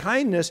grace in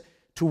kindness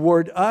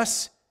toward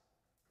us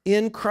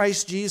in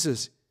Christ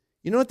Jesus.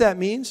 You know what that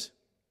means?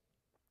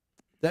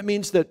 That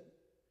means that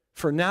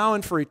for now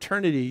and for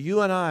eternity,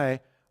 you and I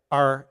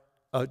are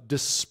a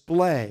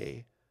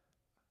display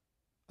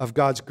of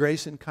God's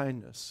grace and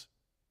kindness.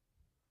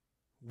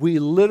 We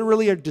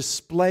literally are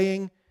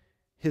displaying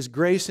His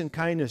grace and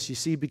kindness, you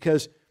see,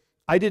 because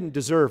I don't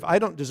deserve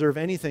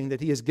anything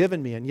that He has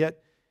given me, and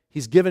yet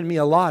He's given me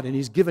a lot, and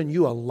He's given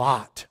you a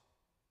lot.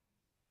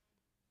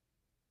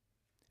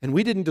 And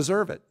we didn't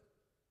deserve it.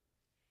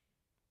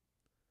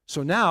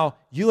 So now,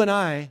 you and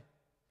I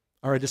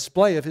are a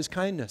display of His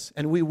kindness,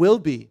 and we will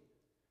be,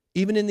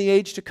 even in the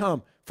age to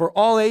come. For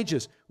all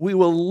ages, we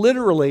will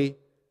literally,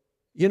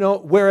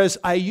 whereas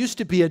I used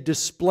to be a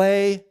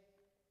display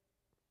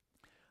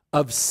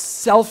of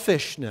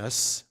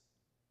selfishness,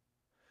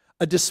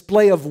 a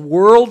display of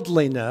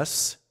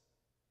worldliness,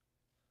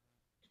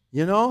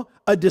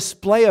 a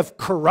display of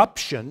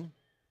corruption.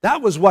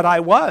 That was what I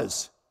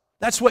was.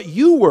 That's what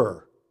you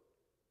were.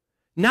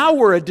 Now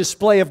we're a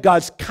display of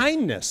God's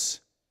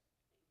kindness,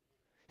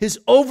 His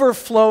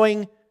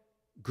overflowing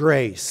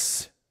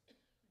grace.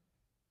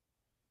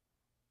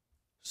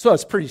 So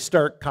it's pretty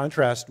stark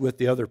contrast with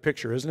the other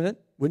picture, isn't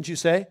it? Wouldn't you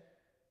say?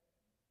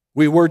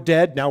 We were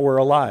dead, now we're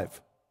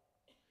alive.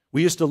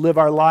 We used to live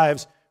our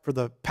lives for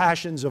the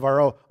passions of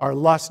our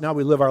lusts. Now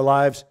we live our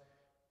lives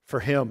for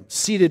Him,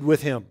 seated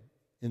with Him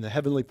in the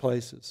heavenly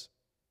places.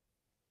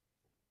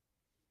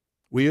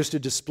 We used to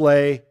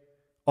display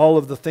all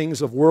of the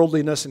things of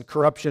worldliness and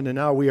corruption, and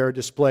now we are a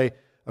display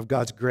of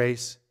God's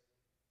grace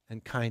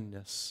and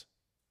kindness.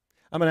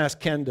 I'm going to ask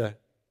Ken to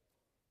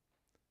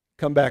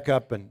come back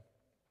up, and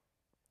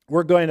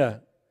we're going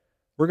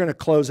to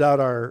close out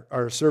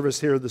our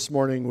service here this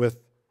morning with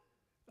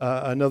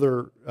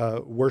another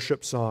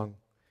worship song.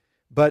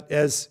 But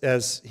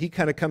as he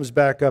kind of comes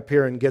back up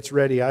here and gets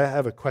ready, I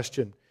have a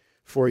question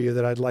for you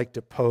that I'd like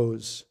to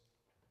pose.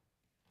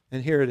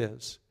 And here it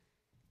is.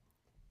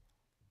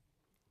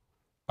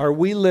 Are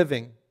we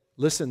living,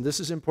 listen, this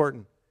is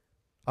important.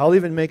 I'll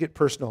even make it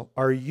personal.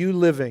 Are you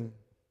living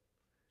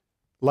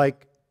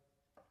like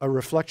a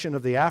reflection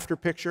of the after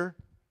picture?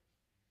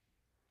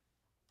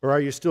 Or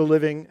are you still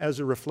living as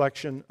a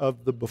reflection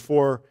of the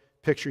before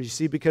picture? You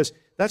see, because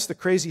that's the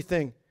crazy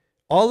thing.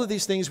 All of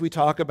these things we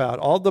talk about,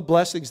 all the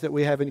blessings that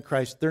we have in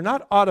Christ, they're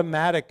not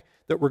automatic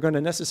that we're going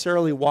to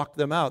necessarily walk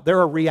them out.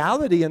 They're a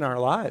reality in our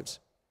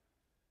lives.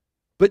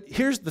 But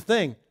here's the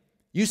thing.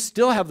 You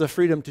still have the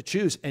freedom to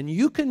choose, and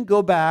you can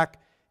go back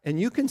and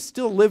you can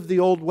still live the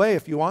old way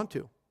if you want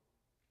to.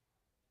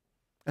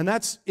 And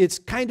it's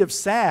kind of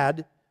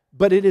sad,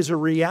 but it is a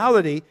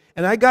reality.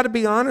 And I got to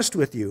be honest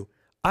with you.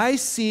 I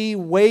see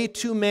way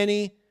too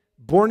many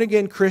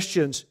born-again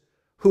Christians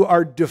who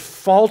are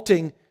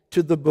defaulting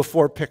to the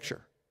before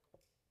picture.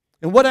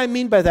 And what I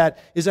mean by that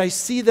is I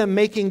see them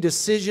making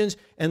decisions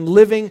and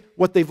living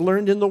what they've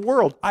learned in the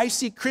world. I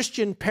see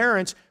Christian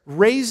parents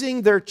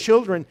raising their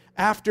children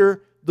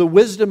after the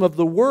wisdom of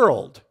the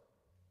world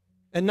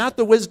and not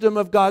the wisdom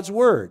of God's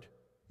Word,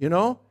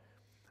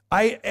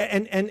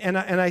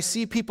 I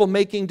see people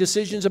making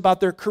decisions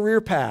about their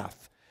career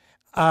path.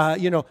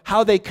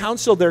 How they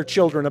counsel their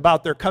children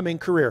about their coming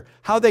career,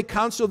 how they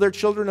counsel their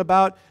children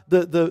about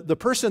the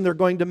person they're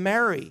going to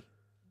marry.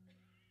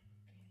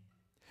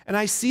 And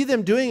I see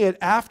them doing it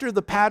after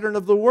the pattern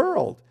of the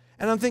world.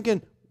 And I'm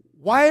thinking,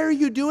 why are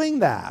you doing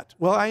that?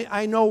 Well,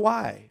 I know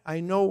why. I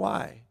know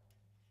why.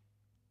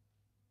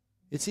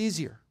 It's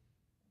easier.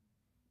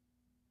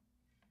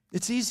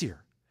 It's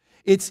easier.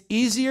 It's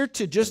easier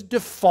to just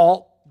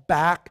default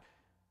back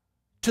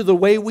to the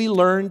way we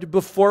learned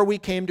before we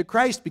came to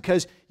Christ,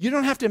 because you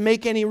don't have to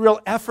make any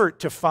real effort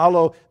to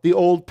follow the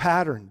old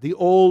pattern, the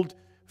old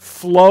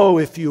flow,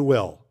 if you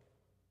will.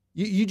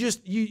 You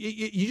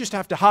just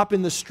have to hop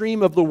in the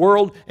stream of the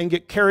world and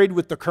get carried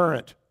with the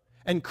current.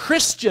 And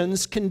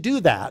Christians can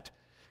do that.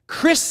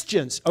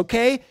 Christians,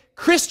 okay?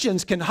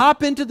 Christians can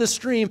hop into the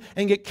stream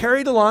and get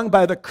carried along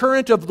by the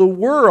current of the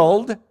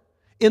world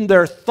in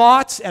their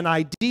thoughts and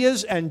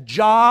ideas and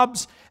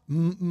jobs,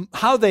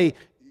 how they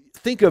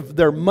think of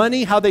their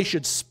money, how they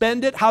should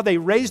spend it, how they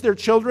raise their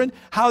children,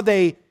 how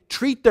they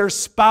treat their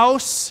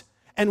spouse.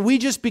 And we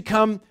just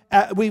become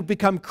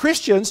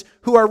Christians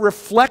who are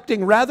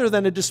reflecting, rather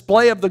than a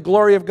display of the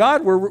glory of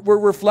God, we're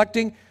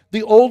reflecting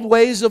the old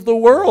ways of the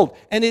world.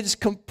 And it is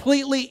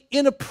completely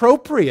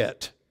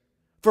inappropriate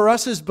for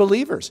us as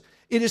believers.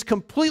 It is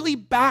completely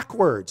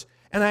backwards.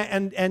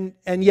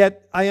 And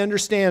yet I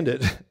understand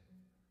it.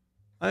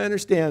 I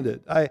understand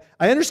it. I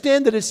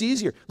understand that it's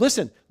easier.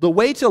 Listen, the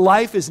way to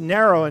life is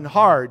narrow and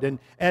hard. And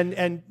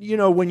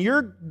when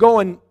you're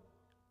going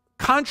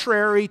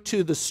contrary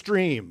to the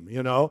stream,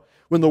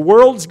 when the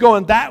world's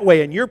going that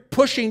way and you're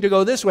pushing to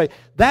go this way,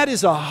 that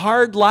is a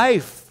hard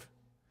life.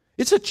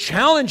 It's a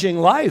challenging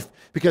life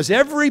because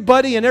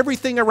everybody and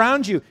everything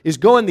around you is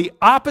going the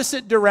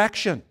opposite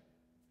direction.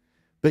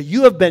 But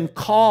you have been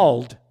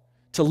called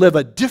to live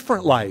a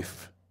different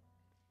life,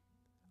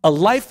 a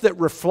life that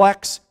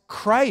reflects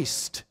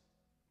Christ,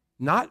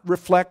 not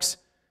reflects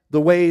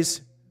the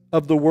ways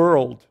of the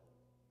world.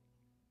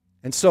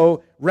 And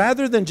so,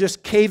 rather than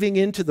just caving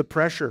into the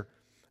pressure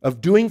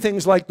of doing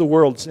things like the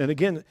world, and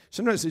again,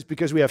 sometimes it's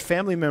because we have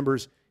family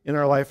members in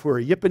our life who are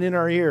yipping in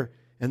our ear,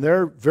 and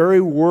they're very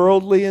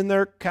worldly in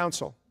their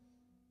counsel.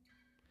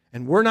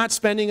 And we're not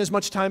spending as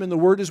much time in the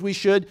Word as we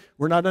should.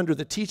 We're not under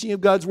the teaching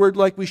of God's Word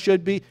like we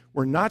should be.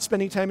 We're not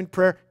spending time in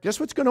prayer. Guess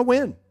what's going to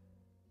win?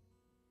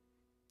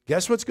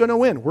 Guess what's going to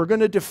win? We're going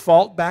to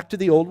default back to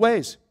the old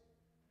ways.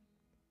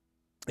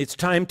 It's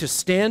time to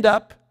stand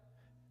up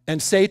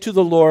and say to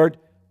the Lord,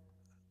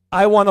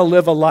 I want to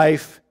live a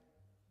life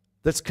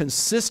that's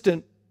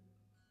consistent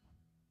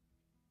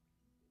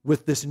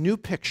with this new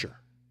picture.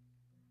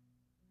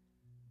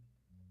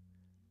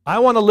 I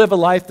want to live a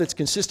life that's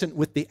consistent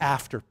with the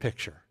after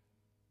picture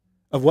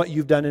of what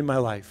you've done in my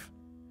life.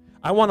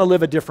 I want to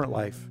live a different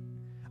life.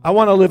 I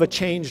want to live a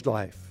changed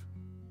life.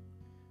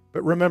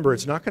 But remember,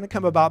 it's not going to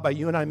come about by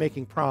you and I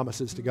making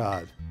promises to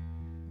God.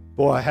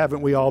 Boy,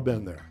 haven't we all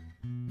been there.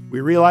 We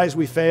realize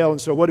we fail,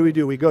 and so what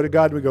do? We go to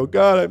God and we go,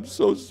 God, I'm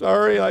so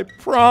sorry. I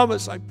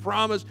promise. I'm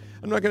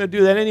not going to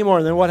do that anymore.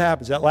 And then what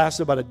happens? That lasts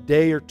about a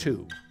day or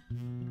two.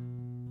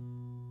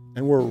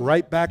 And we're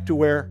right back to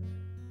where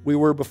we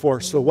were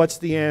before. So what's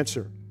the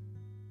answer?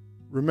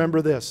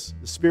 Remember this.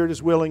 The spirit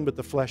is willing, but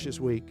the flesh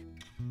is weak.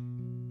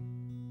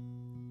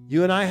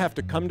 You and I have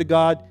to come to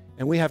God,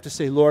 and we have to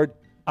say, Lord,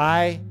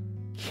 I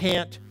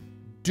can't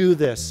do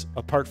this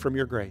apart from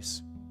your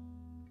grace.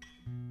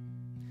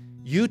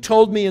 You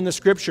told me in the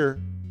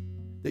Scripture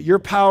that your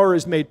power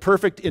is made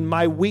perfect in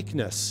my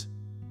weakness.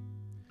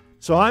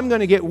 So I'm going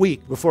to get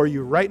weak before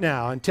you right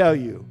now and tell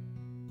you,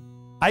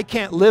 I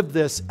can't live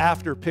this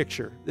after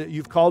picture that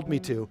you've called me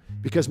to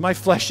because my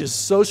flesh is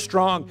so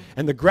strong,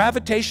 and the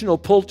gravitational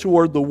pull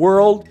toward the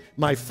world,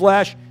 my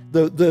flesh,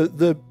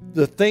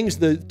 the things,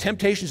 the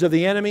temptations of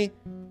the enemy.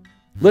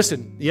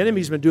 Listen, the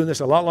enemy's been doing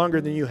this a lot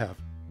longer than you have.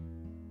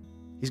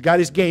 He's got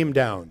his game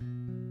down.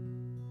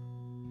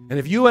 And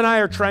if you and I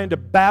are trying to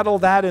battle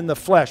that in the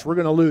flesh, we're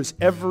going to lose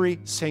every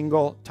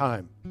single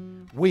time.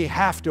 We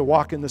have to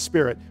walk in the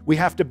Spirit. We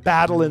have to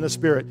battle in the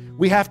Spirit.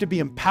 We have to be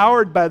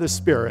empowered by the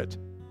Spirit.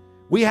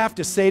 We have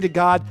to say to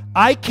God,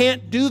 I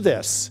can't do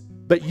this,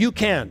 but you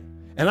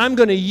can. And I'm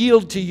going to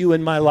yield to you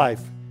in my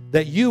life,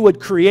 that you would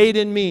create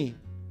in me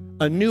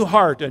a new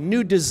heart, a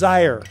new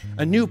desire,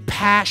 a new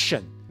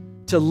passion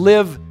to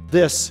live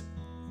this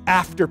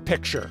after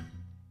picture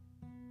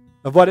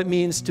of what it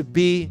means to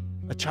be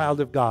a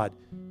child of God.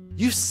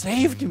 You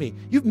saved me.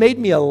 You've made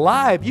me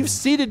alive. You've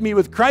seated me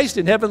with Christ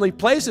in heavenly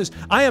places.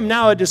 I am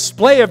now a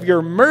display of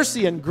your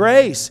mercy and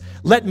grace.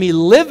 Let me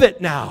live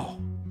it now.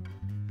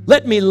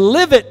 Let me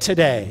live it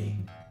today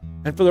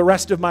and for the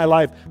rest of my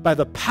life by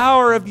the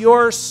power of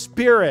your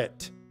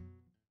Spirit.